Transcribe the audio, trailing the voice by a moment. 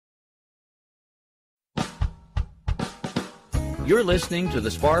You're listening to the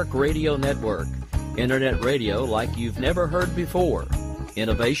Spark Radio Network, Internet radio like you've never heard before.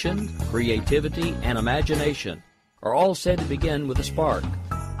 Innovation, creativity, and imagination are all said to begin with a spark.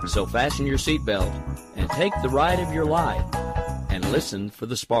 So fasten your seatbelt and take the ride of your life and listen for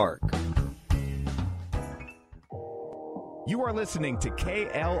the spark. You are listening to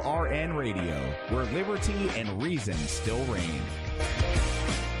KLRN Radio, where liberty and reason still reign.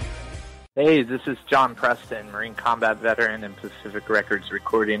 Hey, this is John Preston, Marine Combat Veteran and Pacific Records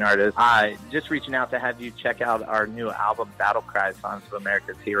recording artist. Just reaching out to have you check out our new album, Battle Cry, Songs of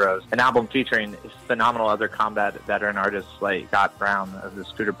America's Heroes, an album featuring phenomenal other combat veteran artists like Scott Brown of the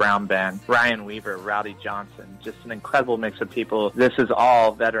Scooter Brown Band, Ryan Weaver, Rowdy Johnson, just an incredible mix of people. This is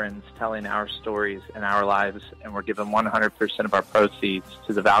all veterans telling our stories and our lives, and we're giving 100% of our proceeds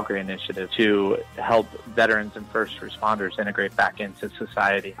to the Valkyrie Initiative to help veterans and first responders integrate back into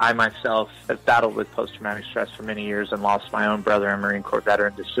society. I myself have battled with post-traumatic stress for many years and lost my own brother, a Marine Corps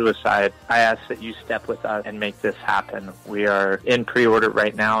veteran, to suicide. I ask that you step with us and make this happen. We are in pre-order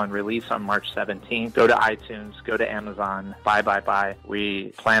right now and release on March 17th. Go to iTunes, go to Amazon, buy. We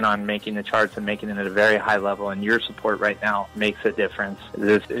plan on making the charts and making it at a very high level, and your support right now makes a difference.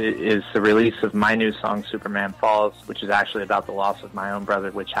 This is the release of my new song, Superman Falls, which is actually about the loss of my own brother,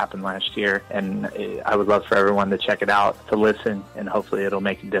 which happened last year, and I would love for everyone to check it out, to listen, and hopefully it'll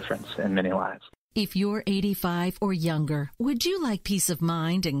make a difference in many lives. If you're 85 or younger, would you like peace of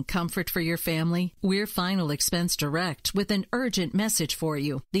mind and comfort for your family? We're Final Expense Direct with an urgent message for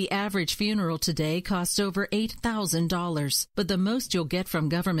you. The average funeral today costs over $8,000, but the most you'll get from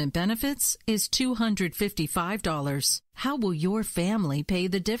government benefits is $255. How will your family pay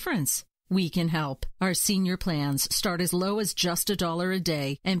the difference? We can help. Our senior plans start as low as just $1 a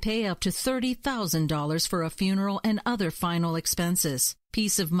day and pay up to $30,000 for a funeral and other final expenses.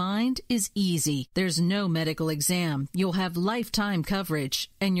 Peace of mind is easy. There's no medical exam. You'll have lifetime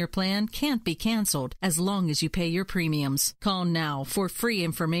coverage, and your plan can't be canceled as long as you pay your premiums. Call now for free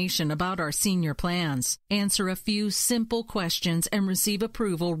information about our senior plans. Answer a few simple questions and receive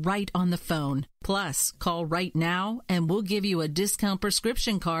approval right on the phone. Plus, call right now and we'll give you a discount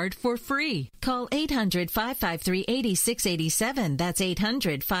prescription card for free. Call 800-553-8687. That's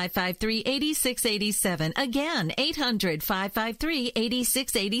 800-553-8687. Again,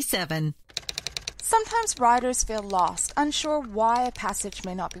 800-553-8687. Sometimes riders feel lost, unsure why a passage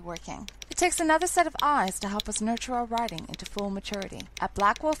may not be working. It takes another set of eyes to help us nurture our writing into full maturity. At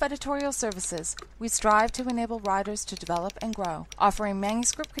Black Wolf Editorial Services, we strive to enable writers to develop and grow, offering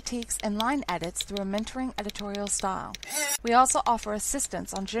manuscript critiques and line edits through a mentoring editorial style. We also offer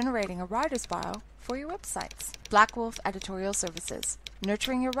assistance on generating a writer's bio for your websites. Black Wolf Editorial Services,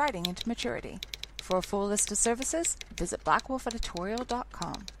 nurturing your writing into maturity. For a full list of services, visit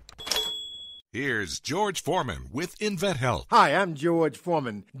blackwolfeditorial.com. Here's George Foreman with InventHelp. Hi, I'm George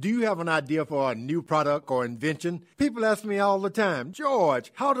Foreman. Do you have an idea for a new product or invention? People ask me all the time,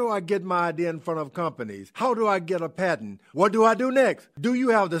 George, how do I get my idea in front of companies? How do I get a patent? What do I do next? Do you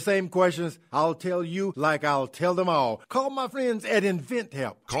have the same questions? I'll tell you like I'll tell them all. Call my friends at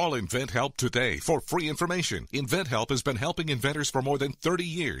InventHelp. Call InventHelp today for free information. InventHelp has been helping inventors for more than 30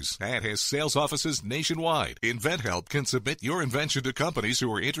 years and has sales offices nationwide. InventHelp can submit your invention to companies who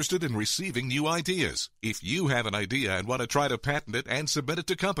are interested in receiving new ideas. If you have an idea and want to try to patent it and submit it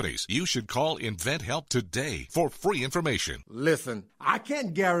to companies, you should call InventHelp today for free information. Listen, I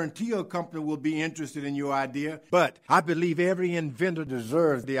can't guarantee a company will be interested in your idea, but I believe every inventor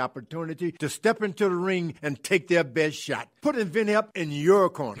deserves the opportunity to step into the ring and take their best shot. Put InventHelp in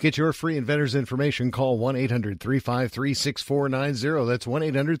your corner. To get your free inventor's information, call 1-800-353-6490. That's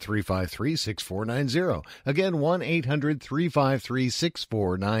 1-800-353-6490. Again,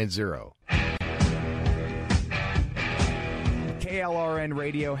 1-800-353-6490. KLRN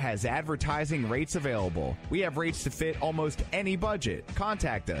Radio has advertising rates available. We have rates to fit almost any budget.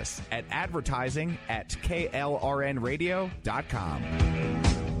 Contact us at advertising@klrnradio.com.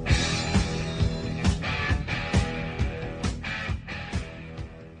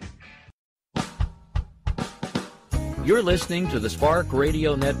 You're listening to the Spark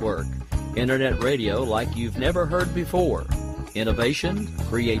Radio Network, Internet radio like you've never heard before. Innovation,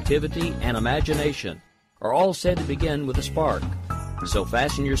 creativity, and imagination are all said to begin with a spark. So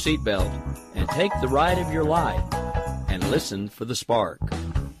fasten your seatbelt and take the ride of your life and listen for the spark.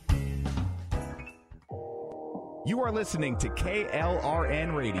 You are listening to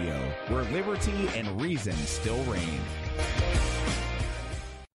KLRN Radio, where liberty and reason still reign.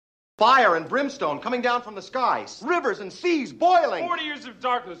 Fire and brimstone coming down from the skies. Rivers and seas boiling. 40 years of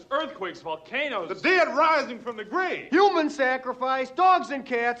darkness, earthquakes, volcanoes. The dead rising from the grave. Human sacrifice, dogs and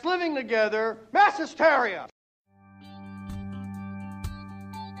cats living together. Mass hysteria.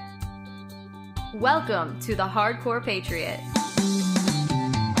 Welcome to the Hardcore Patriot. Oh,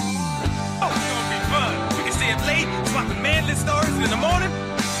 it's gonna be fun. We can stay up late, swapping manly stories, and in the morning,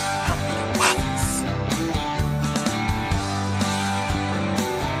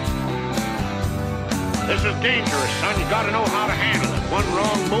 this is dangerous, son. You gotta know how to handle it. One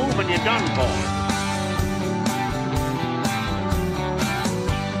wrong move and you're done for.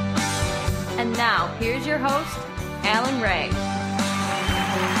 And now, here's your host, Alan Ray.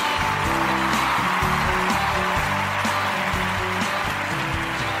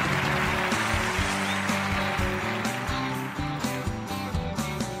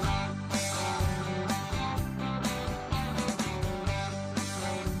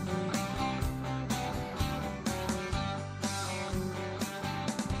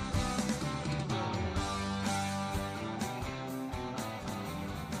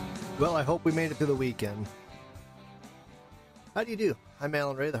 Well, I hope we made it to the weekend. How do you do? I'm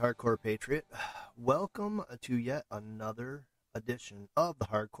Alan Ray, the Hardcore Patriot. Welcome to yet another edition of the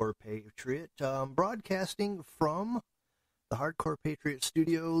Hardcore Patriot, broadcasting from the Hardcore Patriot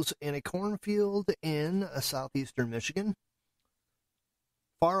studios in a cornfield in southeastern Michigan,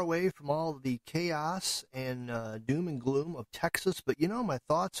 far away from all the chaos and doom and gloom of Texas. But, you know, my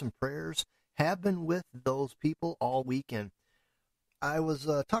thoughts and prayers have been with those people all weekend. I was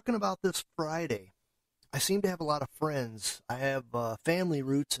talking about this Friday. I seem to have a lot of friends. I have family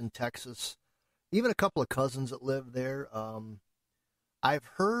roots in Texas, even a couple of cousins that live there. I've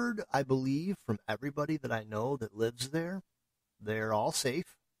heard, I believe, from everybody that I know that lives there, they're all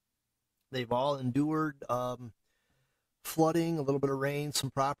safe. They've all endured flooding, a little bit of rain, some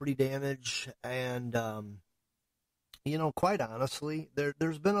property damage, and, you know, quite honestly,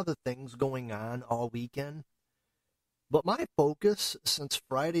 there's been other things going on all weekend. But my focus since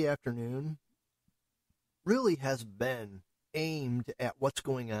Friday afternoon really has been aimed at what's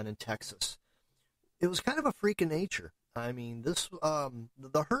going on in Texas. It was kind of a freak of nature. I mean, this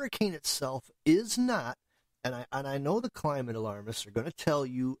the hurricane itself is not, and I know the climate alarmists are going to tell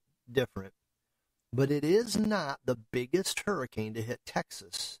you different, but it is not the biggest hurricane to hit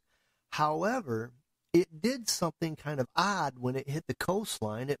Texas. However, it did something kind of odd when it hit the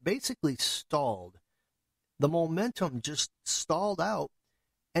coastline. It basically stalled. The momentum just stalled out,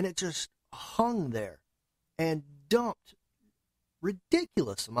 and it just hung there and dumped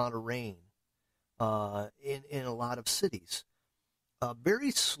ridiculous amount of rain in a lot of cities. Very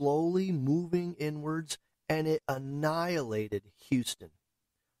slowly moving inwards, and it annihilated Houston.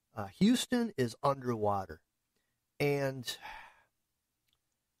 Houston is underwater, and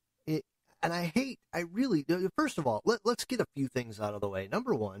first of all, let's get a few things out of the way.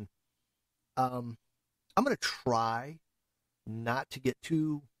 Number one, I'm going to try not to get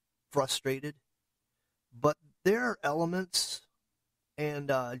too frustrated, but there are elements, and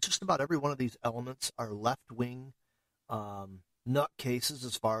just about every one of these elements are left-wing nutcases,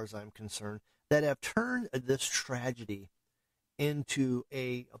 as far as I'm concerned, that have turned this tragedy into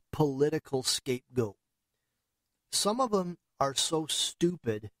a political scapegoat. Some of them are so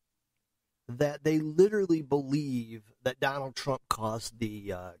stupid that they literally believe that Donald Trump caused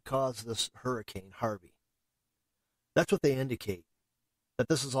this Hurricane Harvey. That's what they indicate, that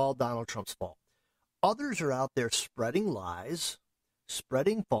this is all Donald Trump's fault. Others are out there spreading lies,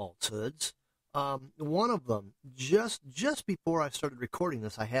 spreading falsehoods. One of them, just before I started recording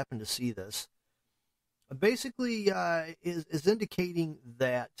this, I happened to see this, basically is indicating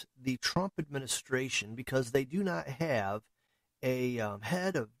that the Trump administration, because they do not have a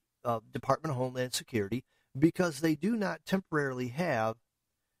head of Department of Homeland Security, because they do not temporarily have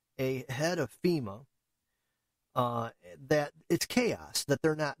a head of FEMA, that it's chaos, that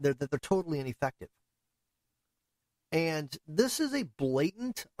they're totally ineffective. And this is a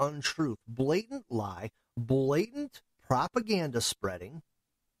blatant untruth, blatant lie, blatant propaganda spreading.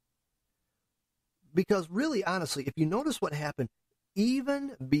 Because really, honestly, if you notice what happened,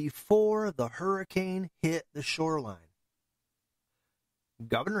 even before the hurricane hit the shoreline,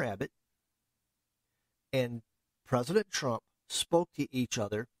 Governor Abbott and President Trump spoke to each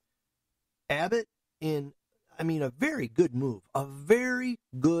other. Abbott a very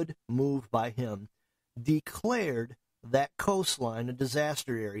good move by him, declared that coastline a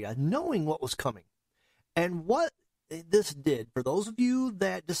disaster area, knowing what was coming. And what this did, for those of you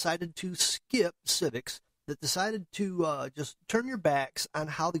that decided to skip civics, that decided to just turn your backs on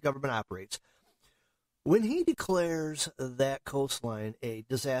how the government operates, when he declares that coastline a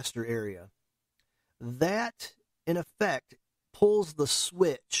disaster area, that, in effect, pulls the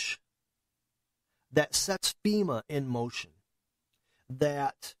switch that sets FEMA in motion,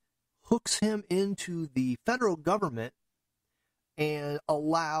 that hooks him into the federal government and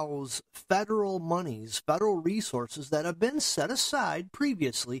allows federal monies, federal resources that have been set aside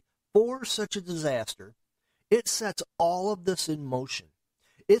previously for such a disaster, it sets all of this in motion.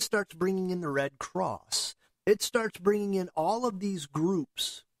 It starts bringing in the Red Cross. It starts bringing in all of these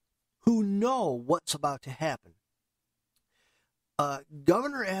groups who know what's about to happen.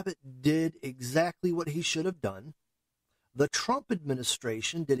 Governor Abbott did exactly what he should have done. The Trump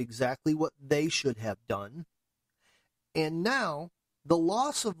administration did exactly what they should have done. And now the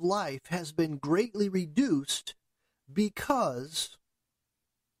loss of life has been greatly reduced because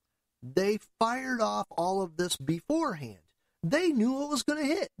they fired off all of this beforehand. They knew what was going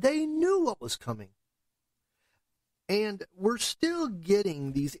to hit. They knew what was coming. And we're still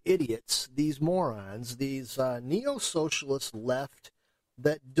getting these idiots, these morons, these neo-socialist left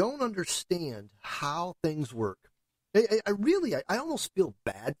that don't understand how things work. I almost feel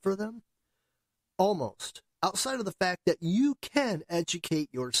bad for them. Almost. Outside of the fact that you can educate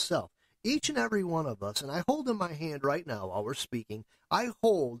yourself. Each and every one of us, and I hold in my hand right now while we're speaking, I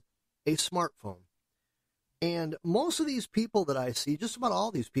hold a smartphone. And most of these people that I see, just about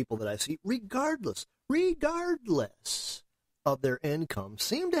all these people that I see, regardless of their income,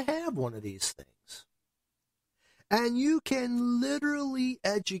 seem to have one of these things. And you can literally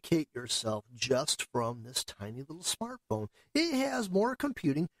educate yourself just from this tiny little smartphone. It has more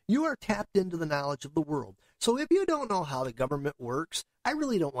computing. You are tapped into the knowledge of the world. So if you don't know how the government works, I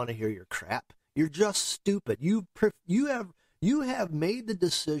really don't want to hear your crap. You're just stupid. You have made the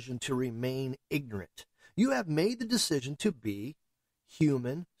decision to remain ignorant. You have made the decision to be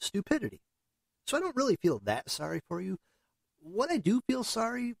human stupidity. So I don't really feel that sorry for you. What I do feel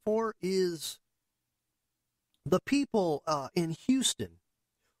sorry for is the people in Houston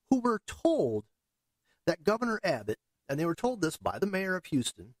who were told that Governor Abbott, and they were told this by the mayor of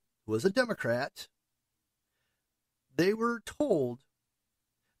Houston, who was a Democrat, they were told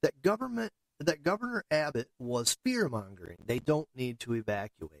that Governor Abbott was fear-mongering. They don't need to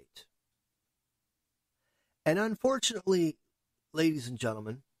evacuate. And unfortunately, ladies and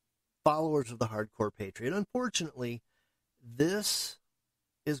gentlemen, followers of the Hardcore Patriot, unfortunately, this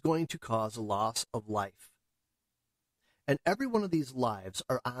is going to cause a loss of life. And every one of these lives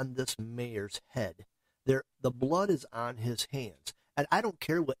are on this mayor's head. The blood is on his hands. And I don't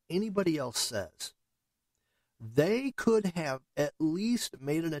care what anybody else says. They could have at least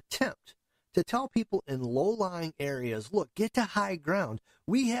made an attempt to tell people in low-lying areas, look, get to high ground.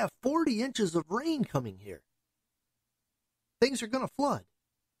 We have 40 inches of rain coming here. Things are going to flood.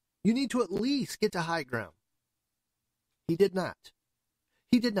 You need to at least get to high ground. He did not.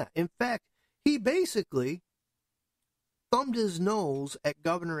 He did not. In fact, he basically thumbed his nose at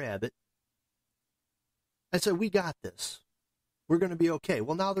Governor Abbott and said, we got this. We're going to be okay.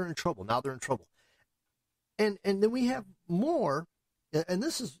 Well, now they're in trouble. And then we have more, and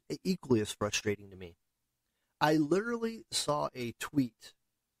this is equally as frustrating to me. I literally saw a tweet,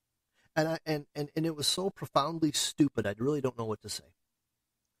 and it was so profoundly stupid, I really don't know what to say.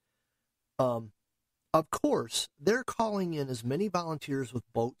 Of course, they're calling in as many volunteers with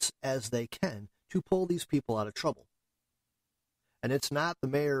boats as they can to pull these people out of trouble. And it's not the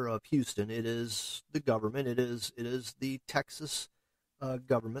mayor of Houston. It is the government. It is the Texas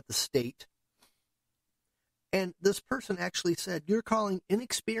government, the state. And this person actually said, you're calling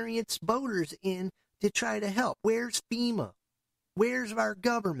inexperienced boaters in to try to help. Where's FEMA? Where's our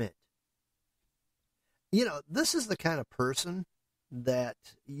government? You know, this is the kind of person that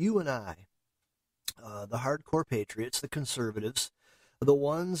you and I, the hardcore patriots, the conservatives, the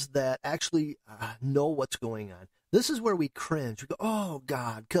ones that actually know what's going on. This is where we cringe. We go, oh,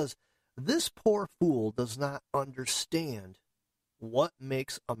 God, because this poor fool does not understand what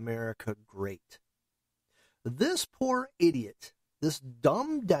makes America great. This poor idiot, this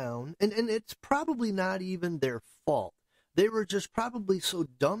dumbed down, and it's probably not even their fault. They were just probably so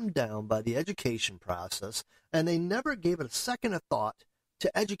dumbed down by the education process, and they never gave it a second of thought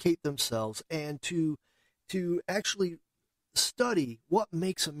to educate themselves and to actually study what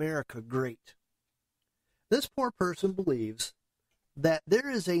makes America great. This poor person believes that there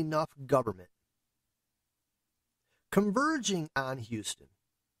is enough government converging on Houston,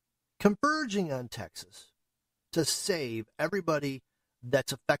 converging on Texas, to save everybody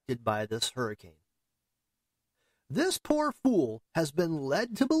that's affected by this hurricane. This poor fool has been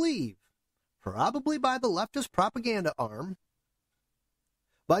led to believe, probably by the leftist propaganda arm,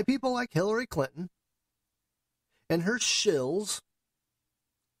 by people like Hillary Clinton and her shills,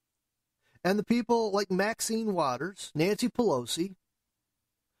 and the people like Maxine Waters, Nancy Pelosi,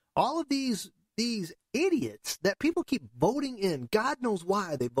 all of these idiots that people keep voting in. God knows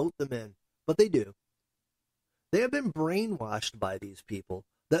why they vote them in, but they do. They have been brainwashed by these people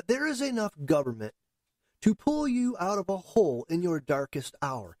that there is enough government to pull you out of a hole in your darkest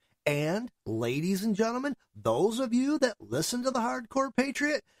hour. And, ladies and gentlemen, those of you that listen to the Hardcore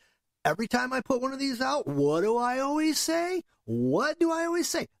Patriot, every time I put one of these out, what do I always say? What do I always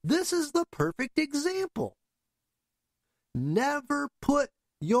say? This is the perfect example. Never put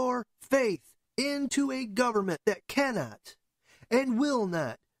your faith into a government that cannot and will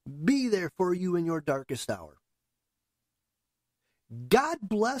not be there for you in your darkest hour. God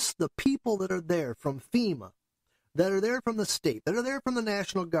bless the people that are there from FEMA, that are there from the state, that are there from the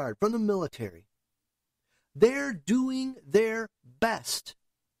National Guard, from the military. They're doing their best.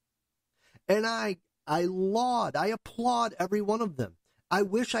 And I applaud every one of them. I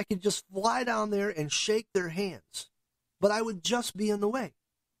wish I could just fly down there and shake their hands, but I would just be in the way.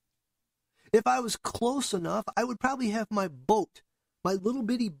 If I was close enough, I would probably have my boat, my little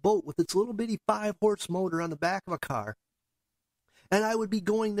bitty boat with its little bitty 5-horse motor on the back of a car, and I would be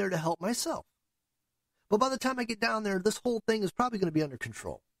going there to help myself. But by the time I get down there, this whole thing is probably going to be under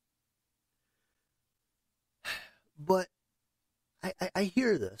control. But I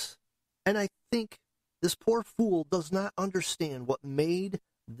hear this, and I think this poor fool does not understand what made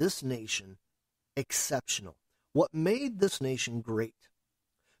this nation exceptional, what made this nation great.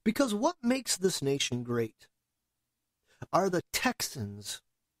 Because what makes this nation great are the Texans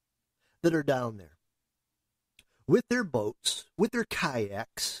that are down there with their boats, with their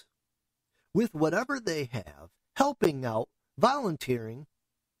kayaks, with whatever they have, helping out, volunteering,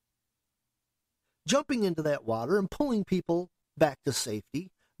 jumping into that water and pulling people back to safety.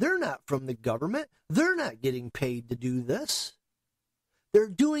 They're not from the government. They're not getting paid to do this. They're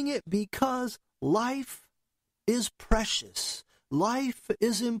doing it because life is precious. Life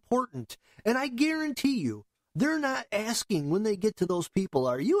is important. And I guarantee you, they're not asking when they get to those people,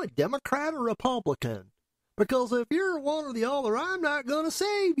 are you a Democrat or Republican? Because if you're one or the other, I'm not going to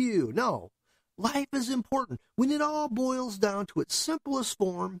save you. No. Life is important. When it all boils down to its simplest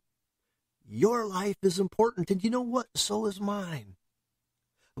form, your life is important. And you know what? So is mine.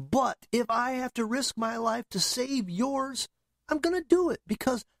 But if I have to risk my life to save yours, I'm going to do it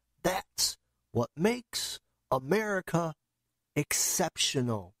because that's what makes America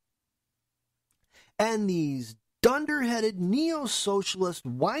exceptional. And these dunderheaded, neo-socialist,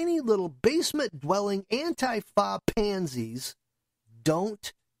 whiny little basement-dwelling anti-fa pansies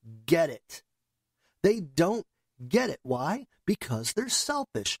don't get it. They don't get it. Why? Because they're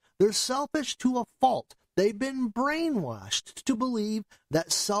selfish. They're selfish to a fault. They've been brainwashed to believe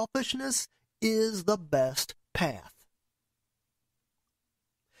that selfishness is the best path.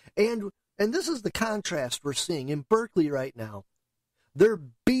 And this is the contrast we're seeing in Berkeley right now. They're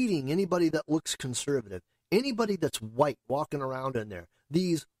beating anybody that looks conservative, anybody that's white walking around in there.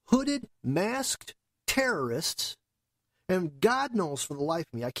 These hooded, masked terrorists, and God knows for the life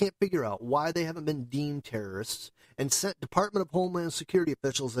of me, I can't figure out why they haven't been deemed terrorists and sent Department of Homeland Security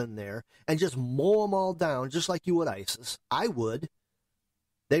officials in there and just mow them all down just like you would ISIS. I would.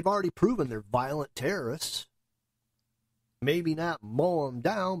 They've already proven they're violent terrorists. Maybe not mow them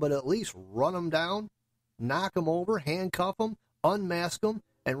down, but at least run them down, knock them over, handcuff them, unmask them,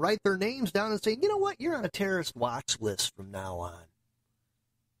 and write their names down and say, you know what, you're on a terrorist watch list from now on.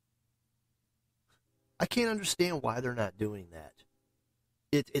 I can't understand why they're not doing that.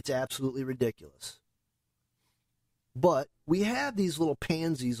 It's absolutely ridiculous. But we have these little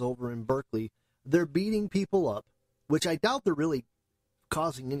pansies over in Berkeley. They're beating people up, which I doubt they're really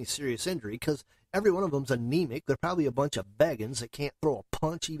causing any serious injury because every one of them's anemic. They're probably a bunch of beggins that can't throw a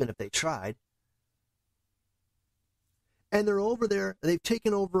punch even if they tried. And they're over there. They've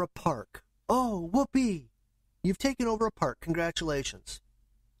taken over a park. Oh, whoopee. You've taken over a park. Congratulations.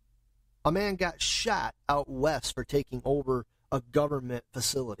 A man got shot out west for taking over a government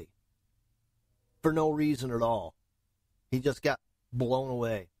facility for no reason at all. He just got blown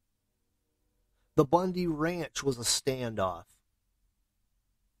away. The Bundy Ranch was a standoff.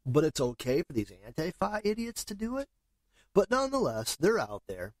 But it's okay for these anti-fa idiots to do it. But nonetheless, they're out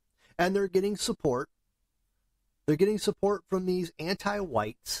there, and they're getting support. They're getting support from these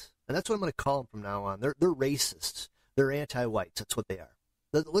anti-whites, and that's what I'm going to call them from now on. They're racists. They're anti-whites. That's what they are.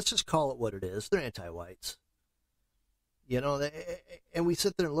 Let's just call it what it is. They're anti-whites. You know, and we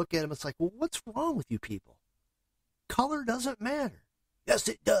sit there and look at them. It's like, well, what's wrong with you people? Color doesn't matter. Yes,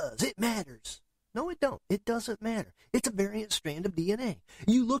 it does. It matters. No, it don't. It doesn't matter. It's a variant strand of DNA.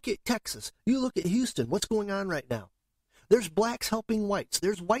 You look at Texas. You look at Houston. What's going on right now? There's blacks helping whites.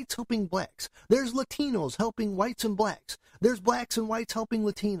 There's whites helping blacks. There's Latinos helping whites and blacks. There's blacks and whites helping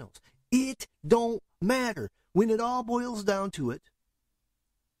Latinos. It don't matter. When it all boils down to it,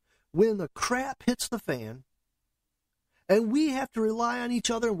 when the crap hits the fan, and we have to rely on each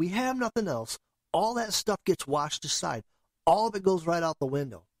other and we have nothing else, all that stuff gets washed aside. All of it goes right out the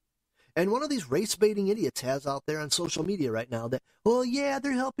window. And one of these race-baiting idiots has out there on social media right now that, well, yeah,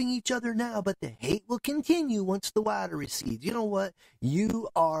 they're helping each other now, but the hate will continue once the water recedes. You know what? You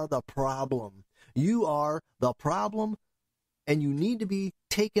are the problem. You are the problem, and you need to be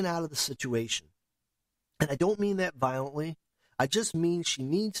taken out of the situation. And I don't mean that violently. I just mean she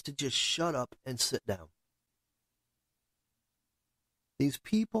needs to just shut up and sit down. These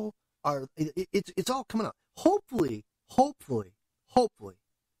people are, it's all coming out. Hopefully,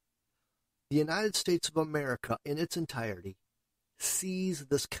 the United States of America in its entirety sees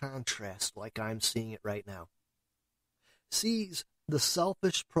this contrast like I'm seeing it right now. Sees the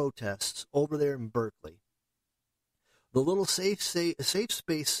selfish protests over there in Berkeley. The little safe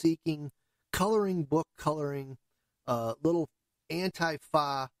space seeking, coloring book coloring, little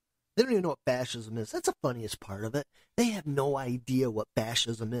anti-fa. They don't even know what fascism is. That's the funniest part of it. They have no idea what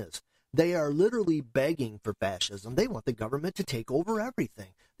fascism is. They are literally begging for fascism. They want the government to take over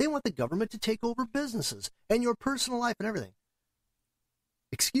everything. They want the government to take over businesses and your personal life and everything.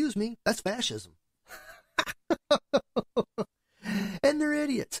 Excuse me, that's fascism. And they're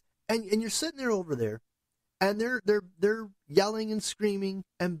idiots. And you're sitting there over there, and they're yelling and screaming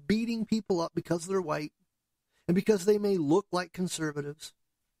and beating people up because they're white and because they may look like conservatives.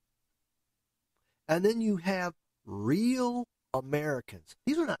 And then you have real Americans.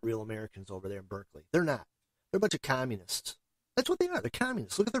 These are not real Americans over there in Berkeley. They're not. They're a bunch of communists. That's what they are. They're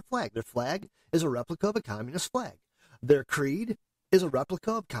communists. Look at their flag. Their flag is a replica of a communist flag. Their creed is a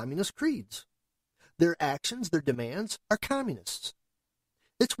replica of communist creeds. Their actions, their demands are communists.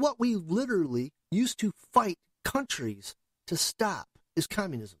 It's what we literally used to fight countries to stop, is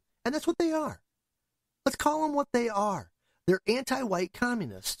communism. And that's what they are. Let's call them what they are. They're anti-white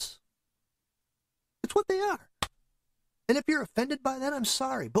communists. That's what they are. And if you're offended by that, I'm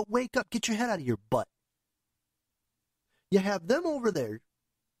sorry. But wake up, get your head out of your butt. You have them over there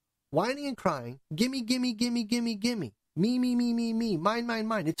whining and crying, gimme, gimme, gimme, gimme, gimme. Me, me, me, me, me. Mine, mine,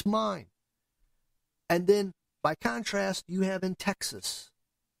 mine. It's mine. And then, by contrast, you have in Texas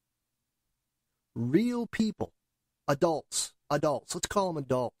real people, adults, let's call them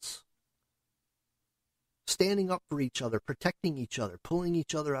adults, standing up for each other, protecting each other, pulling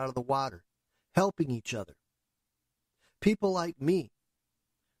each other out of the water, helping each other. People like me,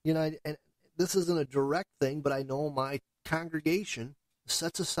 you know, and this isn't a direct thing, but I know my congregation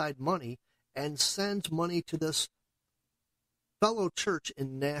sets aside money and sends money to this fellow church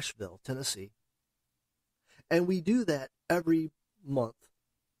in Nashville, Tennessee. And we do that every month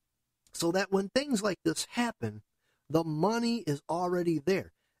so that when things like this happen, the money is already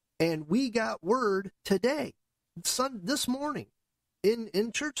there. And we got word today, this morning,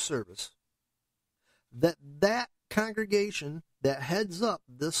 in church service, that congregation that heads up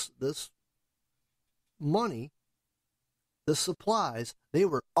this money, the supplies, they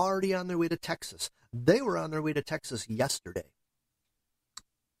were already on their way to Texas. They were on their way to Texas yesterday.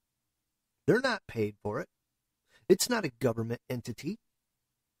 They're not paid for it. It's not a government entity.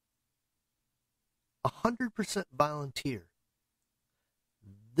 100% volunteer.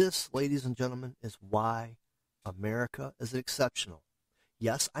 This, ladies and gentlemen, is why America is exceptional.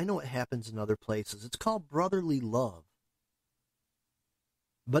 Yes, I know it happens in other places. It's called brotherly love.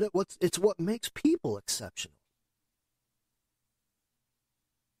 But it's what makes people exceptional.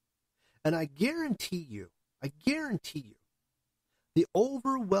 And I guarantee you, the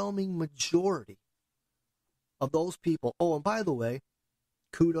overwhelming majority of those people, oh, and by the way,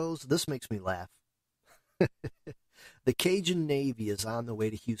 kudos, this makes me laugh. The Cajun Navy is on the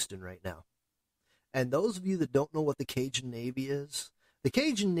way to Houston right now. And those of you that don't know what the Cajun Navy is, the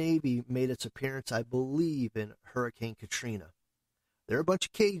Cajun Navy made its appearance, I believe, in Hurricane Katrina. They're a bunch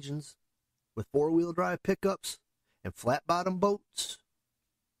of Cajuns with four-wheel drive pickups and flat-bottom boats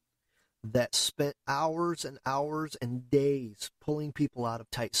that spent hours and hours and days pulling people out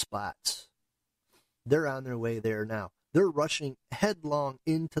of tight spots. They're on their way there now. They're rushing headlong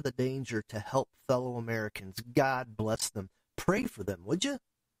into the danger to help fellow Americans. God bless them. Pray for them, would you?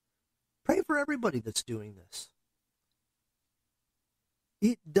 Pray for everybody that's doing this.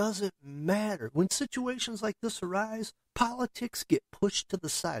 It doesn't matter. When situations like this arise, politics get pushed to the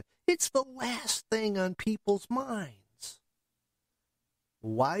side. It's the last thing on people's minds.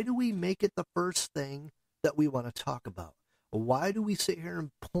 Why do we make it the first thing that we want to talk about? Why do we sit here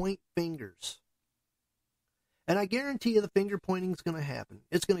and point fingers? And I guarantee you the finger pointing is going to happen.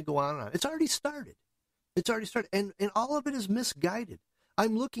 It's going to go on and on. It's already started. And all of it is misguided.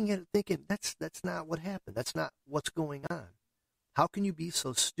 I'm looking at it thinking, that's not what happened. That's not what's going on. How can you be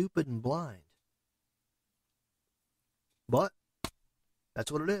so stupid and blind? But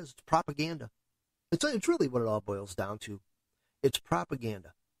that's what it is. It's propaganda. It's really what it all boils down to. It's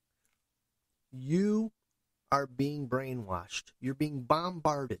propaganda. You are being brainwashed. You're being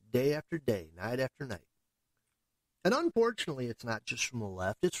bombarded day after day, night after night. And unfortunately, it's not just from the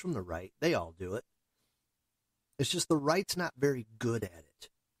left. It's from the right. They all do it. It's just the right's not very good at it.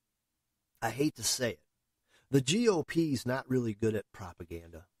 I hate to say it. The GOP's not really good at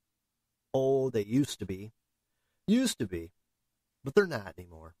propaganda. Oh, they used to be. But they're not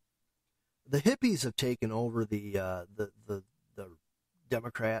anymore. The hippies have taken over the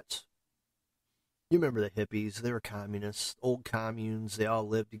Democrats. You remember the hippies? They were communists, old communes. They all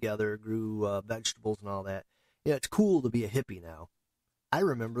lived together, grew vegetables and all that. Yeah, it's cool to be a hippie now. I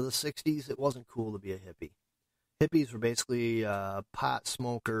remember the 60s. It wasn't cool to be a hippie. Hippies were basically pot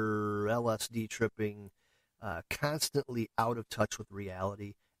smoker, LSD tripping, constantly out of touch with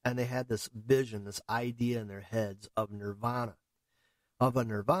reality. And they had this vision, this idea in their heads of nirvana. Of a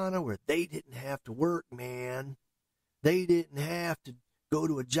nirvana where they didn't have to work, man. They didn't have to go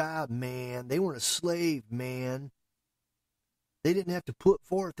to a job, man. They weren't a slave, man. They didn't have to put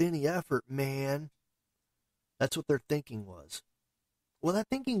forth any effort, man. That's what their thinking was. Well, that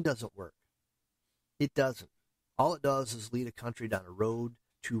thinking doesn't work. It doesn't. All it does is lead a country down a road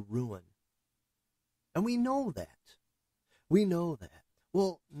to ruin. And we know that. We know that.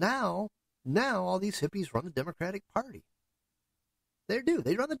 Well, now all these hippies run the Democratic Party. They do.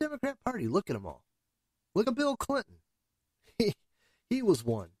 They run the Democrat Party. Look at them all. Look at Bill Clinton. He was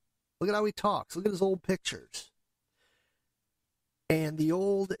one. Look at how he talks. Look at his old pictures. And the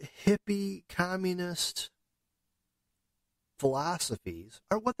old hippie communist philosophies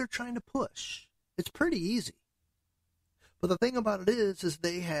are what they're trying to push. It's pretty easy. But the thing about it is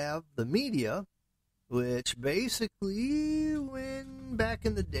they have the media, which basically, when back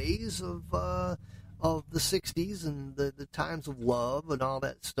in the days of the 60s and the times of love and all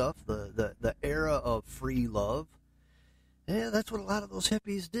that stuff, the era of free love, yeah, that's what a lot of those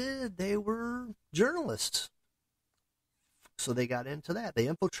hippies did. They were journalists. So they got into that. They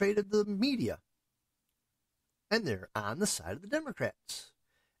infiltrated the media. And they're on the side of the Democrats.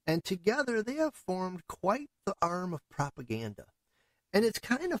 And together they have formed quite the arm of propaganda. And it's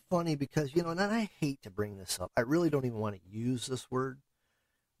kind of funny because, and I hate to bring this up. I really don't even want to use this word.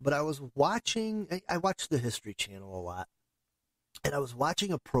 But I watch the History Channel a lot. And I was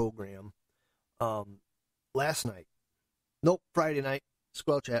watching a program last night. Nope, Friday night.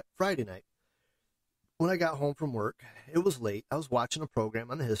 Squelch Chat, Friday night. When I got home from work, it was late. I was watching a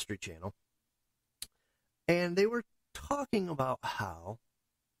program on the History Channel. And they were talking about how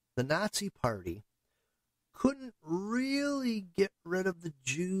the Nazi Party couldn't really get rid of the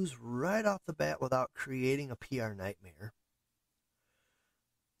Jews right off the bat without creating a PR nightmare.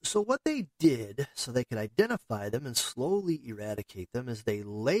 So what they did, so they could identify them and slowly eradicate them, is they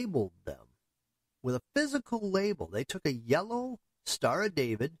labeled them with a physical label. They took a yellow Star of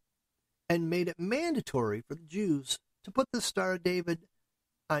David and made it mandatory for the Jews to put the Star of David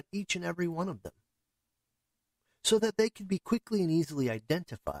on each and every one of them so that they could be quickly and easily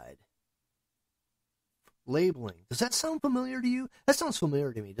identified. Labeling. Does that sound familiar to you? That sounds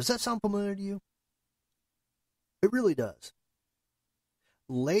familiar to me. Does that sound familiar to you? It really does.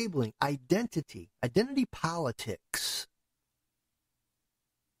 Labeling, identity politics.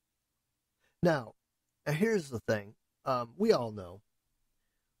 Now, here's the thing. We all know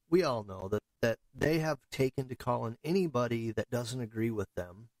that they have taken to calling anybody that doesn't agree with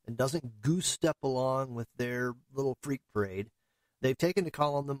them and doesn't goose step along with their little freak parade. They've taken to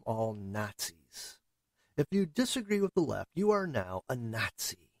calling them all Nazis. If you disagree with the left, you are now a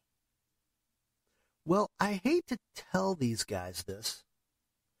Nazi. Well, I hate to tell these guys this,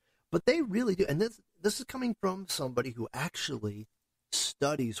 but they really do. And this is coming from somebody who actually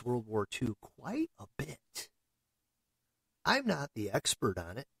studies World War II quite a bit. I'm not the expert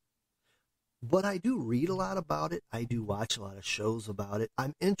on it, but I do read a lot about it. I do watch a lot of shows about it.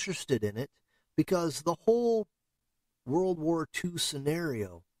 I'm interested in it because the whole World War II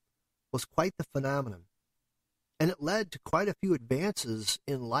scenario was quite the phenomenon. And it led to quite a few advances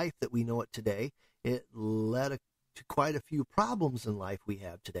in life that we know it today. It led to quite a few problems in life we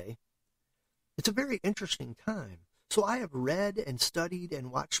have today. It's a very interesting time. So I have read and studied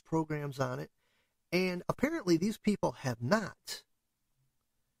and watched programs on it. And apparently these people have not.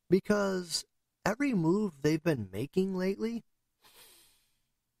 Because every move they've been making lately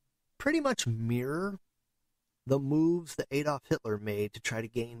pretty much mirror the moves that Adolf Hitler made to try to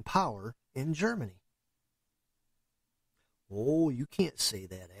gain power in Germany. Oh, you can't say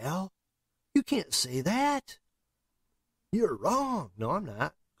that, Al. You can't say that. You're wrong. No, I'm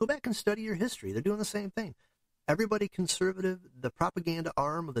not. Go back and study your history. They're doing the same thing. Everybody conservative, the propaganda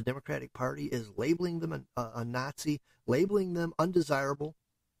arm of the Democratic Party is labeling them a Nazi, labeling them undesirable,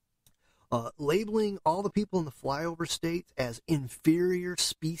 labeling all the people in the flyover states as inferior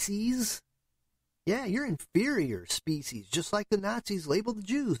species. Yeah, you're inferior species, just like the Nazis labeled the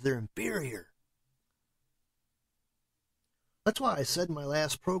Jews. They're inferior. That's why I said in my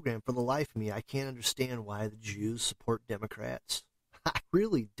last program, for the life of me, I can't understand why the Jews support Democrats. I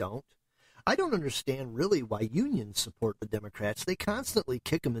really don't. I don't understand really why unions support the Democrats. They constantly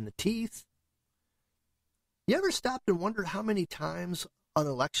kick them in the teeth. You ever stopped and wondered how many times an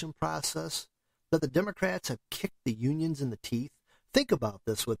election process that the Democrats have kicked the unions in the teeth? Think about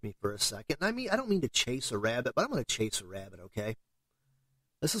this with me for a second. I don't mean to chase a rabbit, but I'm going to chase a rabbit, okay?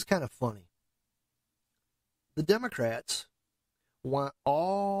 This is kind of funny. The Democrats want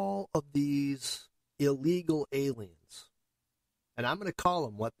all of these illegal aliens, and I'm going to call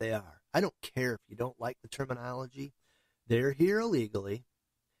them what they are. I don't care if you don't like the terminology. They're here illegally,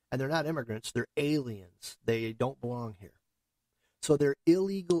 and they're not immigrants. They're aliens. They don't belong here. So they're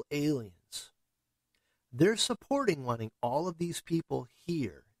illegal aliens. They're supporting wanting all of these people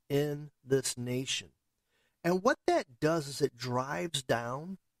here in this nation. And what that does is it drives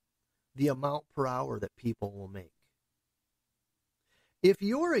down the amount per hour that people will make. If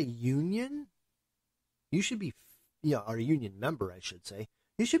you're a union, you should be, or a union member, I should say,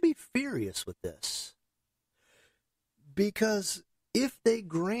 you should be furious with this. Because if they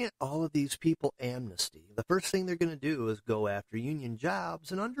grant all of these people amnesty, the first thing they're going to do is go after union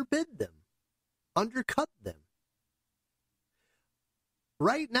jobs and underbid them, undercut them.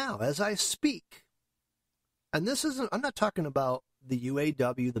 Right now, as I speak, and this isn't, I'm not talking about the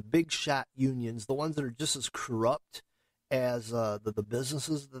UAW, the big shot unions, the ones that are just as corrupt as the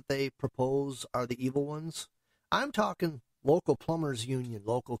businesses that they propose are the evil ones. I'm talking local plumbers union,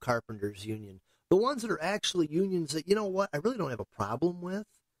 local carpenters union, the ones that are actually unions that, you know what, I really don't have a problem with,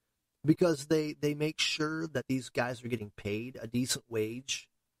 because they make sure that these guys are getting paid a decent wage.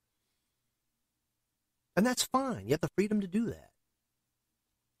 And that's fine. You have the freedom to do that.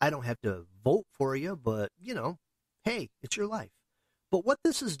 I don't have to vote for you, but, hey, it's your life. But what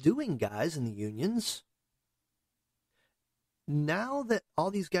this is doing, guys, in the unions, now that all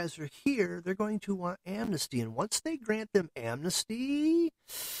these guys are here, they're going to want amnesty. And once they grant them amnesty,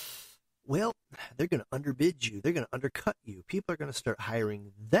 well, they're going to underbid you. They're going to undercut you. People are going to start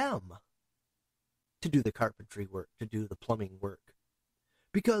hiring them to do the carpentry work, to do the plumbing work,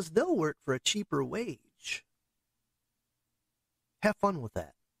 because they'll work for a cheaper wage. Have fun with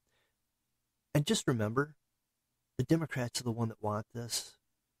that. And just remember, the Democrats are the one that want this.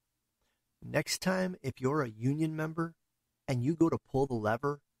 Next time, if you're a union member and you go to pull the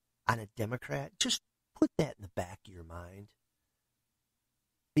lever on a Democrat, just put that in the back of your mind.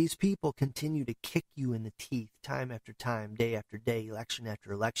 These people continue to kick you in the teeth time after time, day after day, election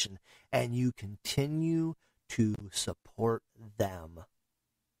after election, and you continue to support them.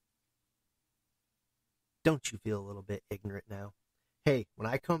 Don't you feel a little bit ignorant now? Hey, when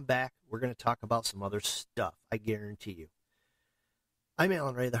I come back, we're going to talk about some other stuff, I guarantee you. I'm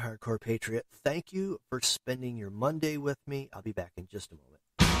Alan Ray, the Hardcore Patriot. Thank you for spending your Monday with me. I'll be back in just a moment.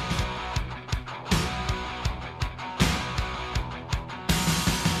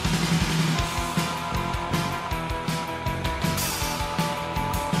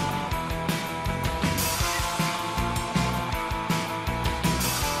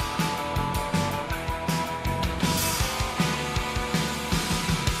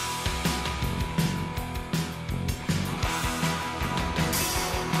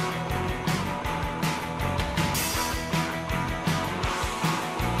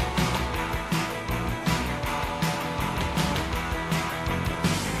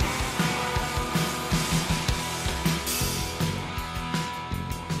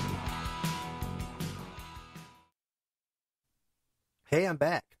 Hey, I'm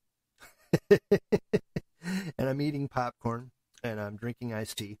back. And I'm eating popcorn, and I'm drinking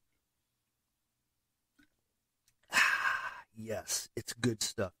iced tea. Yes, it's good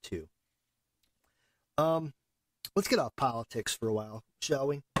stuff, too. Let's get off politics for a while, shall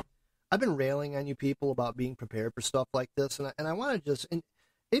we? I've been railing on you people about being prepared for stuff like this, and I want to just, and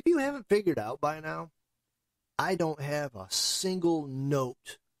if you haven't figured out by now, I don't have a single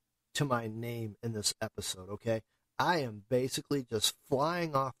note to my name in this episode, okay? I am basically just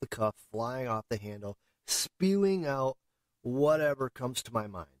flying off the cuff, flying off the handle, spewing out whatever comes to my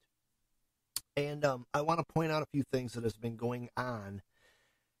mind. And I want to point out a few things that has been going on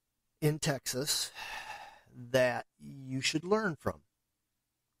in Texas that you should learn from.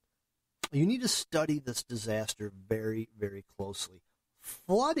 You need to study this disaster very, very closely.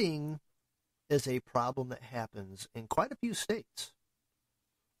 Flooding is a problem that happens in quite a few states.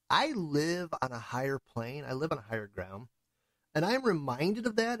 I live on a higher plane. I live on a higher ground. And I'm reminded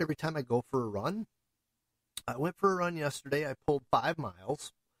of that every time I go for a run. I went for a run yesterday. I pulled 5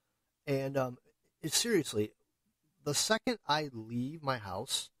 miles. And seriously, the second I leave my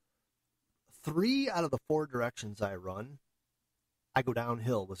house, 3 out of the 4 directions I run, I go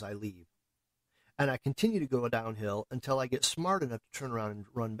downhill as I leave. And I continue to go downhill until I get smart enough to turn around and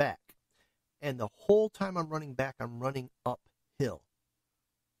run back. And the whole time I'm running back, I'm running uphill.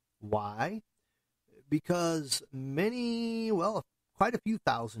 Why? Because quite a few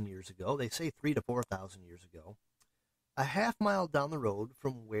thousand years ago, they say 3,000 to 4,000 years ago, a half mile down the road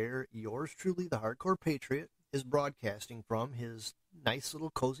from where yours truly, the Hardcore Patriot, is broadcasting from his nice little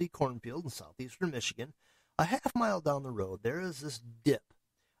cozy cornfield in southeastern Michigan, a half mile down the road, there is this dip.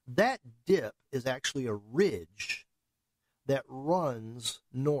 That dip is actually a ridge that runs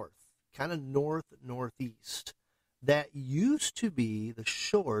north, kind of northeast. That used to be the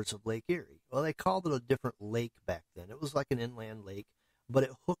shores of Lake Erie. Well, they called it a different lake back then. It was like an inland lake, but it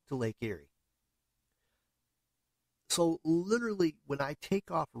hooked to Lake Erie. So literally, when I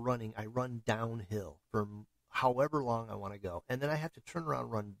take off running, I run downhill for however long I want to go. And then I have to turn around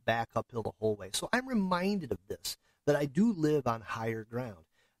and run back uphill the whole way. So I'm reminded of this, that I do live on higher ground.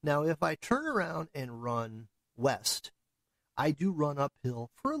 Now, if I turn around and run west, I do run uphill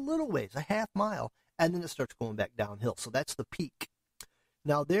for a little ways, a half mile, and then it starts going back downhill. So that's the peak.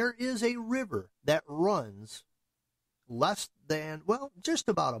 Now, there is a river that runs just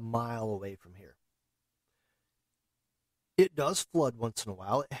about a mile away from here. It does flood once in a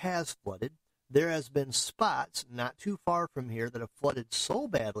while. It has flooded. There has been spots not too far from here that have flooded so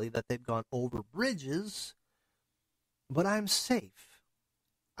badly that they've gone over bridges, but I'm safe.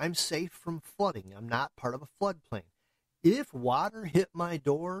 I'm safe from flooding. I'm not part of a floodplain. If water hit my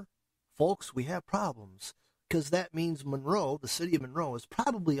door, folks, we have problems, because that means Monroe, the city of Monroe, is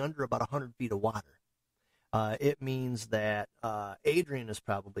probably under about 100 feet of water. It means that Adrian is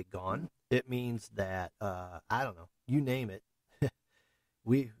probably gone. It means that, I don't know, you name it.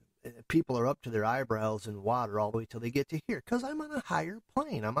 People are up to their eyebrows in water all the way till they get to here, because I'm on a higher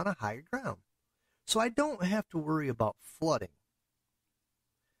plane. I'm on a higher ground. So I don't have to worry about flooding.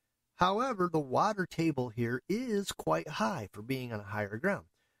 However, the water table here is quite high for being on a higher ground.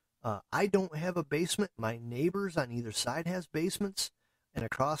 I don't have a basement. My neighbors on either side has basements and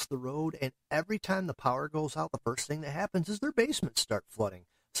across the road. And every time the power goes out, the first thing that happens is their basements start flooding.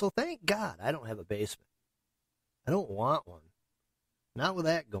 So thank God I don't have a basement. I don't want one. Not with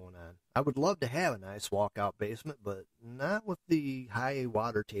that going on. I would love to have a nice walkout basement, but not with the high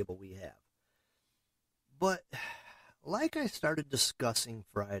water table we have. But like I started discussing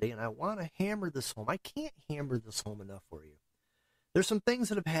Friday, and I want to hammer this home. I can't hammer this home enough for you. There's some things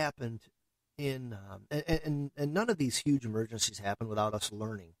that have happened and none of these huge emergencies happen without us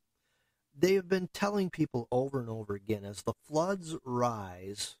learning. They have been telling people over and over again, as the floods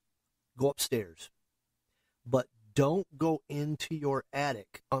rise, go upstairs. But don't go into your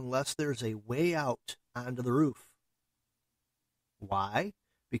attic unless there's a way out onto the roof. Why?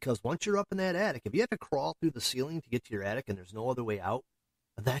 Because once you're up in that attic, if you have to crawl through the ceiling to get to your attic and there's no other way out,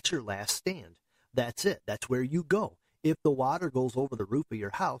 that's your last stand. That's it. That's where you go. If the water goes over the roof of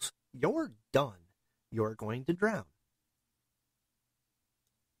your house, you're done. You're going to drown.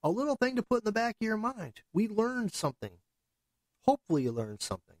 A little thing to put in the back of your mind. We learned something. Hopefully you learned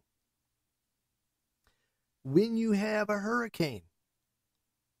something. When you have a hurricane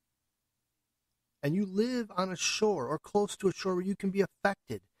and you live on a shore or close to a shore where you can be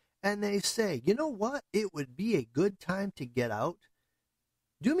affected, and they say, you know what, it would be a good time to get out.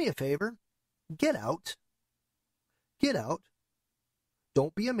 Do me a favor. Get out. Get out.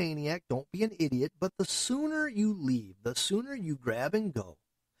 Don't be a maniac. Don't be an idiot. But the sooner you leave, the sooner you grab and go,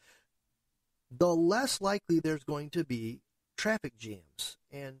 the less likely there's going to be traffic jams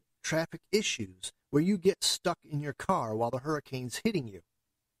and traffic issues where you get stuck in your car while the hurricane's hitting you.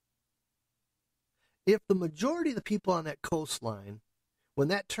 If the majority of the people on that coastline, when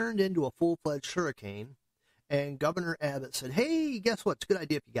that turned into a full-fledged hurricane, and Governor Abbott said, hey, guess what? It's a good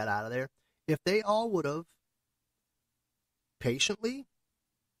idea if you got out of there. If they all would have patiently,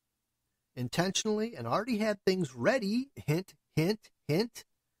 intentionally, and already had things ready, hint, hint, hint,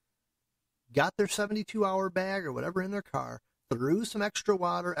 got their 72-hour bag or whatever in their car, threw some extra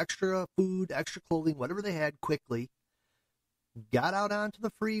water, extra food, extra clothing, whatever they had quickly, got out onto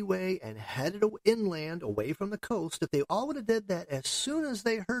the freeway and headed inland away from the coast, if they all would have did that as soon as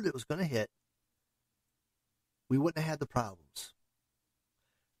they heard it was going to hit, we wouldn't have had the problems.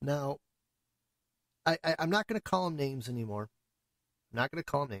 Now, I'm not going to call them names anymore. I'm not going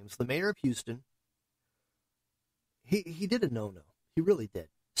to call names, the mayor of Houston, he did a no-no. He really did.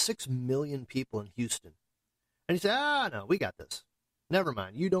 6 million people in Houston. And he said, no, we got this. Never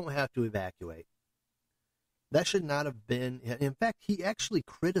mind. You don't have to evacuate. That should not have been. In fact, he actually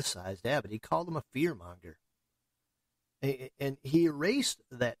criticized Abbott. He called him a fearmonger. And he erased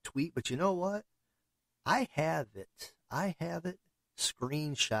that tweet. But you know what? I have it.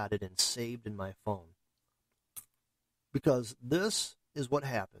 Screenshotted and saved in my phone. Because this is what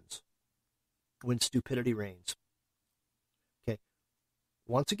happens when stupidity reigns. Okay.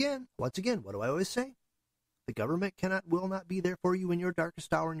 Once again, what do I always say? The government will not be there for you in your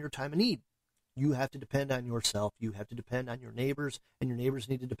darkest hour in your time of need. You have to depend on yourself. You have to depend on your neighbors, and your neighbors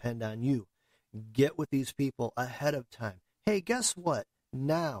need to depend on you. Get with these people ahead of time. Hey, guess what?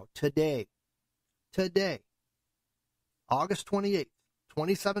 Now, today, August 28th,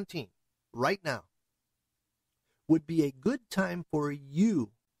 2017, right now, would be a good time for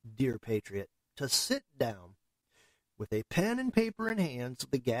you, dear patriot, to sit down with a pen and paper in hand,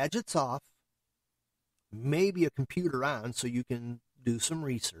 the gadgets off, maybe a computer on so you can do some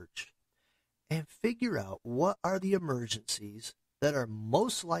research, and figure out what are the emergencies that are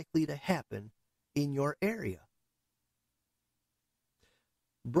most likely to happen in your area.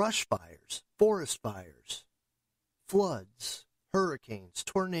 Brush fires, forest fires, floods, hurricanes,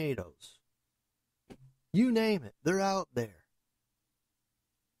 tornadoes. You name it, they're out there.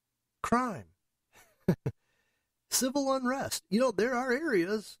 Crime. Civil unrest. You know, there are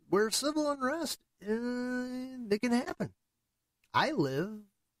areas where civil unrest, they can happen. I live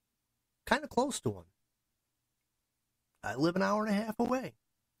kind of close to one. I live an hour and a half away.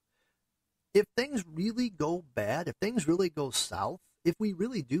 If things really go bad, if things really go south, if we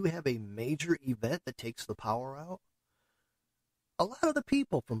really do have a major event that takes the power out, a lot of the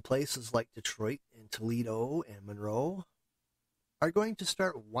people from places like Detroit and Toledo and Monroe are going to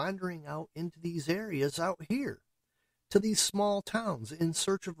start wandering out into these areas out here, to these small towns in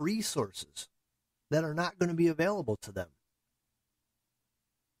search of resources that are not going to be available to them.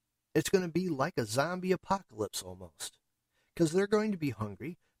 It's going to be like a zombie apocalypse almost, because they're going to be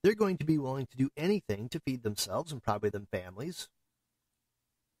hungry. They're going to be willing to do anything to feed themselves and probably their families.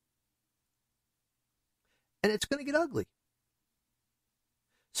 And it's going to get ugly.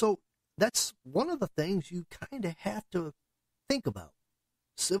 So that's one of the things you kind of have to think about.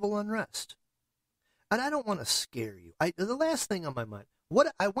 Civil unrest. And I don't want to scare you. The last thing on my mind,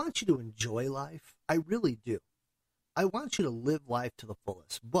 I want you to enjoy life. I really do. I want you to live life to the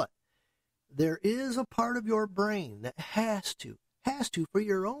fullest. But there is a part of your brain that has to, for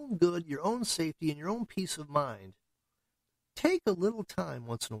your own good, your own safety, and your own peace of mind, take a little time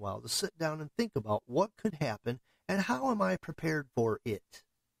once in a while to sit down and think about what could happen and how am I prepared for it.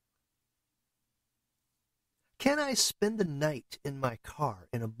 Can I spend the night in my car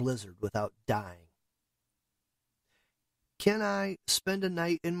in a blizzard without dying? Can I spend a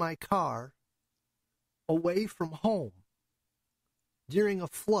night in my car away from home during a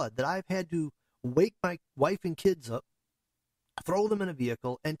flood that I've had to wake my wife and kids up, throw them in a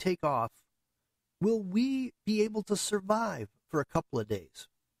vehicle, and take off? Will we be able to survive for a couple of days?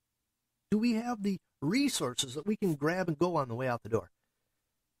 Do we have the resources that we can grab and go on the way out the door?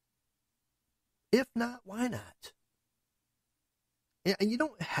 If not, why not? And you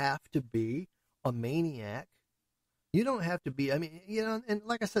don't have to be a maniac. You don't have to be, and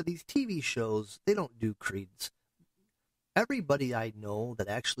like I said, these TV shows, they don't do creeds. Everybody I know that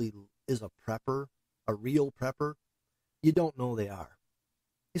actually is a prepper, a real prepper, you don't know they are.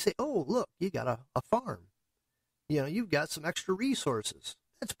 You say, oh, look, you got a farm. You've got some extra resources.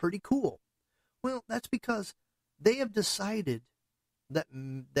 That's pretty cool. Well, that's because they have decided that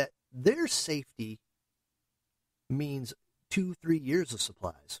their safety means 2-3 years of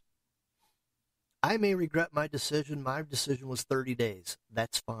supplies. I may regret my decision. My decision was 30 days.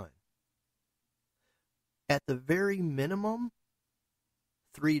 That's fine. At the very minimum,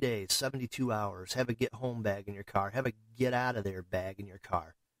 3 days, 72 hours. Have a get-home bag in your car. Have a get-out-of-there bag in your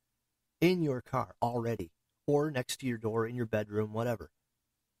car. In your car already. Or next to your door, in your bedroom, whatever.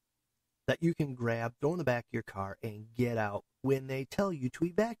 That you can grab, throw in the back of your car, and get out when they tell you to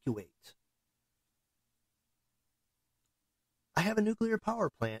evacuate. I have a nuclear power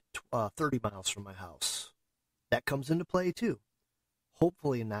plant 30 miles from my house. That comes into play too.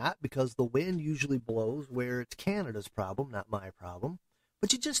 Hopefully not, because the wind usually blows where it's Canada's problem, not my problem.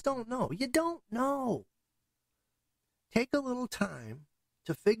 But you just don't know. You don't know. Take a little time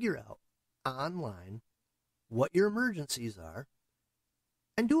to figure out online what your emergencies are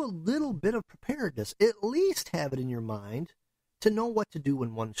and do a little bit of preparedness. At least have it in your mind to know what to do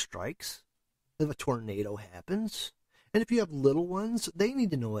when one strikes, if a tornado happens. And if you have little ones, they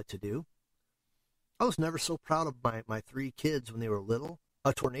need to know what to do. I was never so proud of my 3 kids when they were little.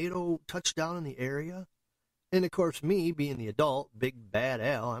 A tornado touched down in the area. And, of course, me, being the adult, big bad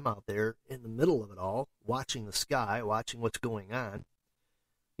Al, I'm out there in the middle of it all, watching the sky, watching what's going on.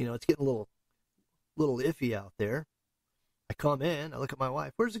 You know, it's getting a little iffy out there. I come in, I look at my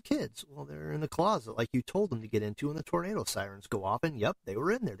wife. Where's the kids? Well, they're in the closet like you told them to get into, and the tornado sirens go off. And, yep, they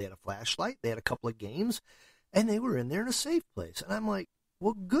were in there. They had a flashlight. They had a couple of games, and they were in there in a safe place. And I'm like,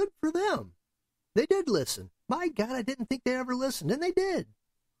 well, good for them. They did listen. My God, I didn't think they ever listened, and they did.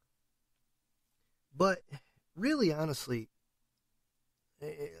 But really, honestly,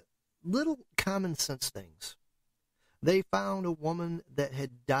 little common sense things. They found a woman that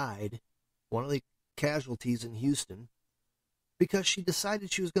had died, one of the casualties in Houston, because she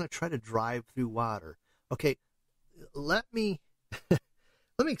decided she was going to try to drive through water. Okay, let me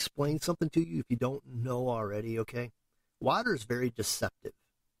explain something to you if you don't know already, okay? Water is very deceptive.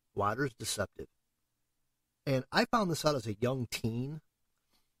 Water is deceptive. And I found this out as a young teen.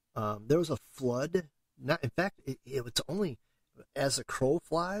 There was a flood. In fact, it's only, as a crow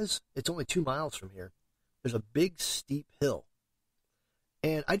flies, it's only 2 miles from here. There's a big, steep hill.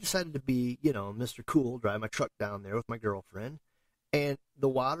 And I decided to be, Mr. Cool, drive my truck down there with my girlfriend. And the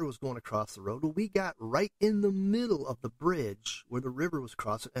water was going across the road. Well, we got right in the middle of the bridge where the river was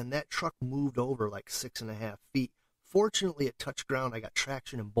crossing, and that truck moved over like 6.5 feet. Fortunately, it touched ground. I got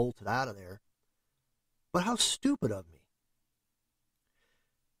traction and bolted out of there. But how stupid of me.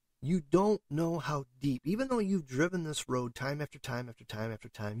 You don't know how deep, even though you've driven this road time after time after time after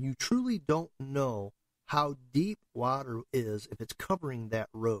time, you truly don't know how deep water is if it's covering that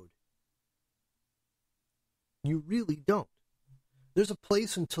road. You really don't. There's a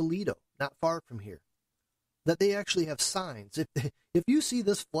place in Toledo, not far from here, that they actually have signs. If you see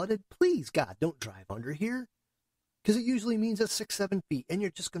this flooded, please, God, don't drive under here, because it usually means it's 6-7 feet, and you're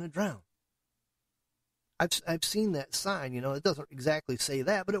just going to drown. I've seen that sign, it doesn't exactly say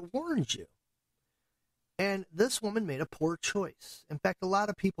that, but it warns you. And this woman made a poor choice. In fact, a lot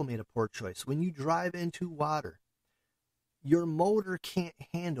of people made a poor choice. When you drive into water, your motor can't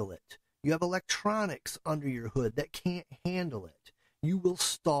handle it. You have electronics under your hood that can't handle it. You will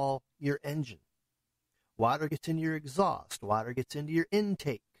stall your engine. Water gets into your exhaust. Water gets into your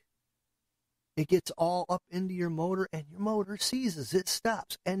intake. It gets all up into your motor, and your motor seizes. It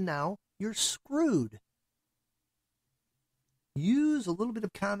stops. And now you're screwed. Use a little bit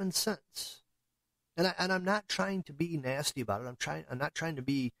of common sense. And I'm not trying to be nasty about it. I'm not trying to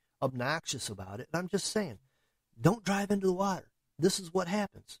be obnoxious about it. I'm just saying, don't drive into the water. This is what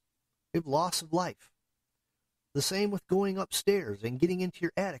happens. You have loss of life. The same with going upstairs and getting into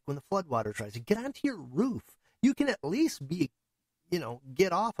your attic when the floodwaters rise. Get onto your roof. You can at least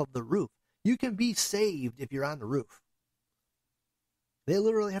get off of the roof. You can be saved if you're on the roof. They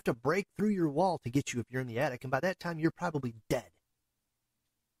literally have to break through your wall to get you if you're in the attic, and by that time, you're probably dead.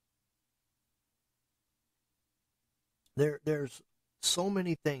 There's so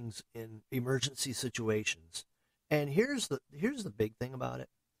many things in emergency situations, and here's the big thing about it.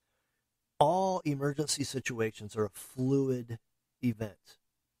 All emergency situations are a fluid event.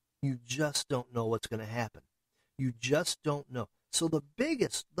 You just don't know what's going to happen. You just don't know. So the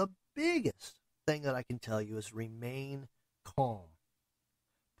biggest thing that I can tell you is remain calm.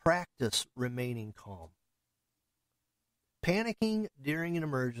 Practice remaining calm. Panicking during an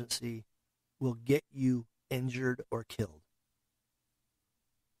emergency will get you injured or killed.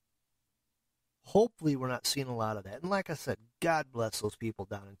 Hopefully we're not seeing a lot of that. And like I said, God bless those people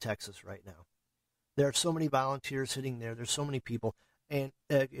down in Texas right now. There are so many volunteers sitting there. There's so many people. And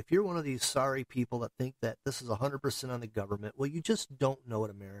if you're one of these sorry people that think that this is 100% on the government, well, you just don't know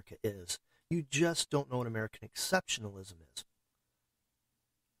what America is. You just don't know what American exceptionalism is.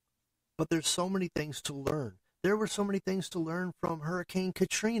 But there's so many things to learn. There were so many things to learn from Hurricane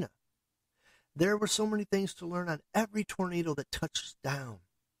Katrina. There were so many things to learn on every tornado that touched down.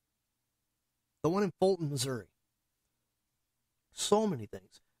 The one in Fulton, Missouri. So many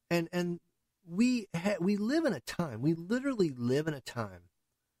things. And we live in a time, we literally live in a time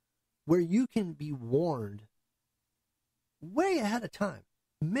where you can be warned way ahead of time.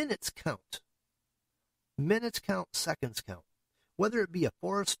 Minutes count. Minutes count, seconds count. Whether it be a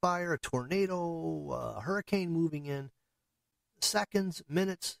forest fire, a tornado, a hurricane moving in, seconds,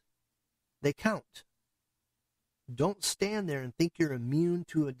 minutes, they count. Don't stand there and think you're immune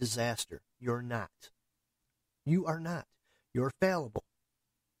to a disaster. You're not. You are not. You're fallible.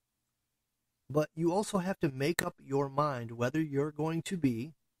 But you also have to make up your mind whether you're going to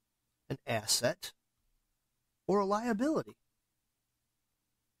be an asset or a liability.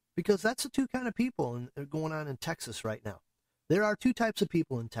 Because that's the two kind of people going on in Texas right now. There are two types of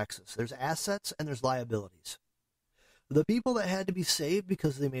people in Texas. There's assets and there's liabilities. The people that had to be saved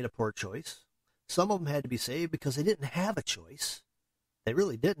because they made a poor choice. Some of them had to be saved because they didn't have a choice. They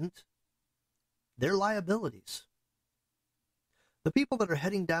really didn't. They're liabilities. The people that are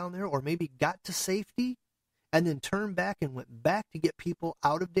heading down there or maybe got to safety and then turned back and went back to get people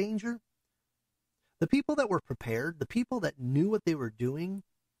out of danger. The people that were prepared, the people that knew what they were doing,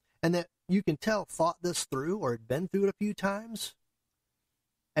 and that you can tell thought this through or had been through it a few times.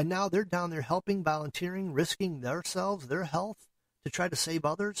 And now they're down there helping, volunteering, risking themselves, their health to try to save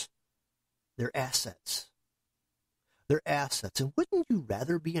others. They're assets. They're assets. And wouldn't you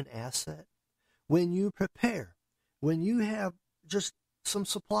rather be an asset when you prepare, when you have just some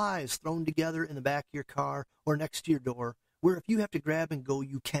supplies thrown together in the back of your car or next to your door, where if you have to grab and go,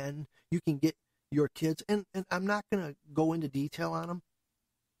 you can get your kids. And I'm not going to go into detail on them.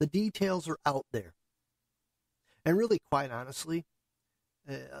 The details are out there. And really, quite honestly,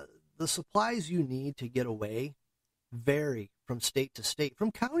 the supplies you need to get away vary from state to state,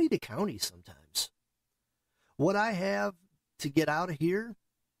 from county to county sometimes. What I have to get out of here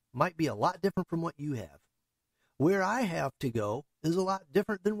might be a lot different from what you have. Where I have to go is a lot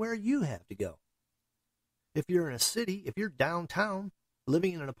different than where you have to go. If you're in a city, if you're downtown,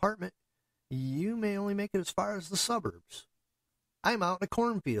 living in an apartment, you may only make it as far as the suburbs. I'm out in a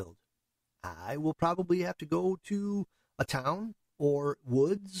cornfield. I will probably have to go to a town or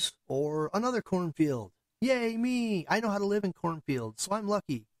woods or another cornfield. Yay, me! I know how to live in cornfields, so I'm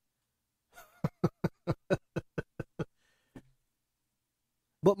lucky.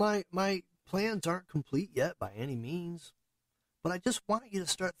 But my plans aren't complete yet by any means. But I just want you to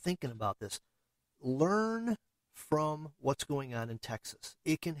start thinking about this. Learn from what's going on in Texas.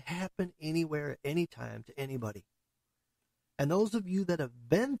 It can happen anywhere at any time to anybody. And those of you that have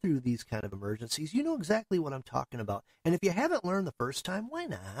been through these kind of emergencies, you know exactly what I'm talking about. And if you haven't learned the first time, why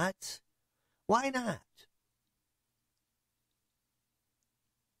not? Why not?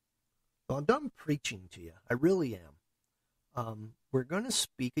 Well, I'm done preaching to you. I really am. We're going to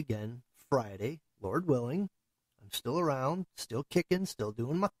speak again Friday, Lord willing. I'm still around, still kicking, still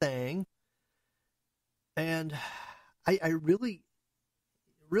doing my thing. And I really,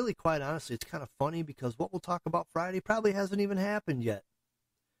 quite honestly, it's kind of funny because what we'll talk about Friday probably hasn't even happened yet.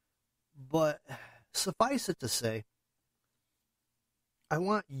 But suffice it to say, I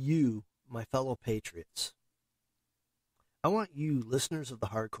want you, my fellow patriots, I want you, listeners of the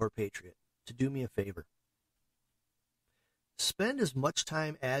Hardcore Patriot, to do me a favor. Spend as much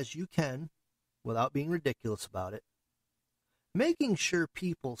time as you can, without being ridiculous about it, making sure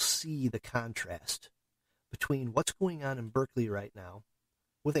people see the contrast between what's going on in Berkeley right now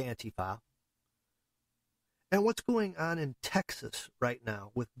with Antifa and what's going on in Texas right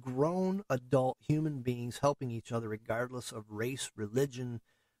now with grown adult human beings helping each other regardless of race, religion,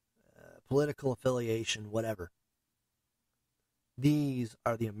 political affiliation, whatever. These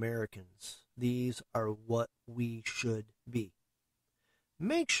are the Americans. These are what we should be.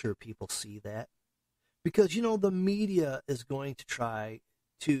 Make sure people see that. Because, you know, the media is going to try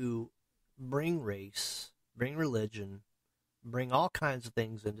to bring race, bring religion, bring all kinds of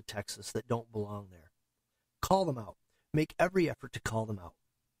things into Texas that don't belong there. Call them out. Make every effort to call them out.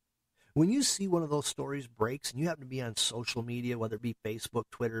 When you see one of those stories breaks and you happen to be on social media, whether it be Facebook,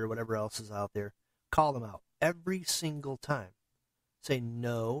 Twitter, or whatever else is out there, call them out every single time. Say,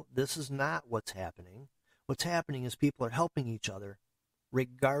 no, this is not what's happening. What's happening is people are helping each other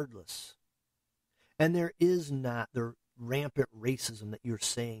regardless. And there is not the rampant racism that you're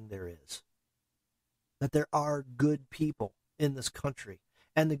saying there is. That there are good people in this country.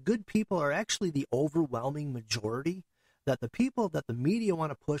 And the good people are actually the overwhelming majority. That the people that the media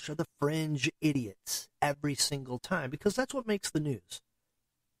want to push are the fringe idiots every single time. Because that's what makes the news.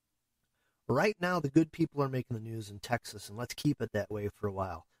 Right now, the good people are making the news in Texas, and let's keep it that way for a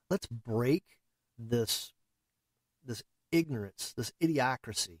while. Let's break this ignorance, this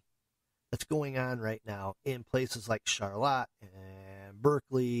idiocracy that's going on right now in places like Charlotte and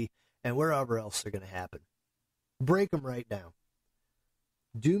Berkeley and wherever else they're going to happen. Break them right down.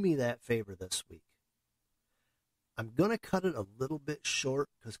 Do me that favor this week. I'm going to cut it a little bit short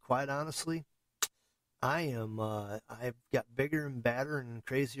because, quite honestly, I've got bigger and badder and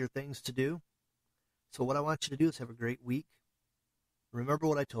crazier things to do. So what I want you to do is have a great week. Remember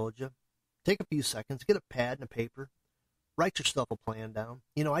what I told you. Take a few seconds, get a pad and a paper, write yourself a plan down.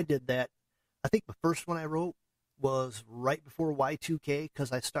 You know, I did that. I think the first one I wrote was right before Y2K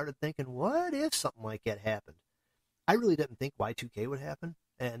because I started thinking, what if something like that happened? I really didn't think Y2K would happen.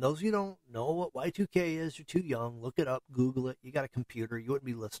 And those of you who don't know what Y2K is, you're too young. Look it up, Google it. You got a computer. You wouldn't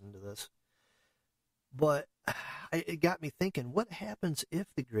be listening to this. But it got me thinking, what happens if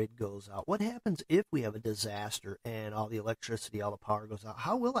the grid goes out? What happens if we have a disaster and all the electricity, all the power goes out?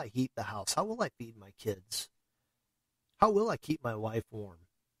 How will I heat the house? How will I feed my kids? How will I keep my wife warm?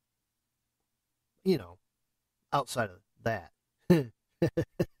 You know, outside of that.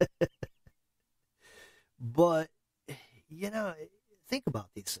 But, you know, think about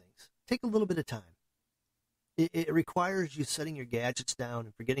these things. Take a little bit of time. It requires you setting your gadgets down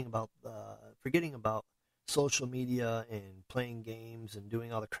and forgetting about social media and playing games and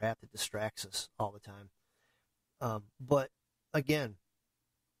doing all the crap that distracts us all the time. But again,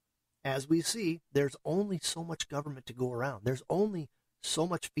 as we see, there's only so much government to go around. There's only so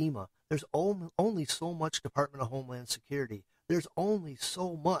much FEMA. There's only so much Department of Homeland Security. There's only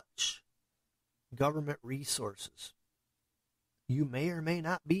so much government resources. You may or may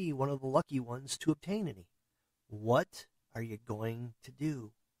not be one of the lucky ones to obtain any. What are you going to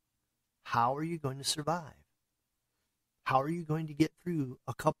do? How are you going to survive? How are you going to get through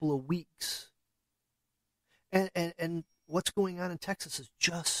a couple of weeks? And what's going on in Texas is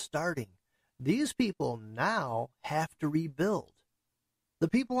just starting. These people now have to rebuild. The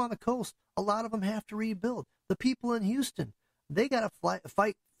people on the coast, a lot of them have to rebuild. The people in Houston, they got to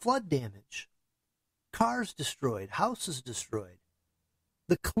fight flood damage. Cars destroyed, houses destroyed.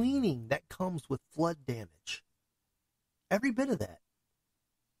 The cleaning that comes with flood damage. Every bit of that.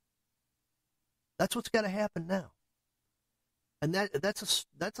 That's what's got to happen now. And that's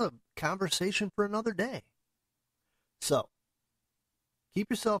a conversation for another day. So, keep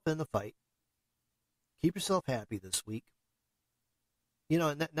yourself in the fight. Keep yourself happy this week. You know,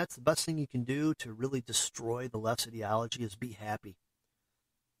 and that's the best thing you can do to really destroy the left ideology is be happy.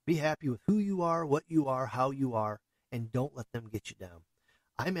 Be happy with who you are, what you are, how you are, and don't let them get you down.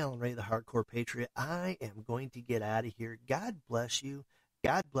 I'm Alan Ray, the Hardcore Patriot. I am going to get out of here. God bless you.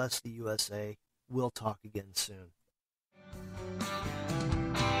 God bless the USA. We'll talk again soon.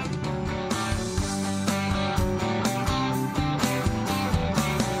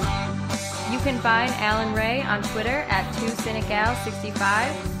 You can find Alan Ray on Twitter at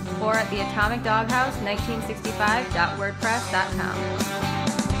 2cynical65 or at the Atomic Doghouse 1965.wordpress.com.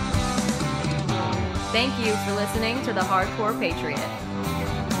 Thank you for listening to the Hardcore Patriot.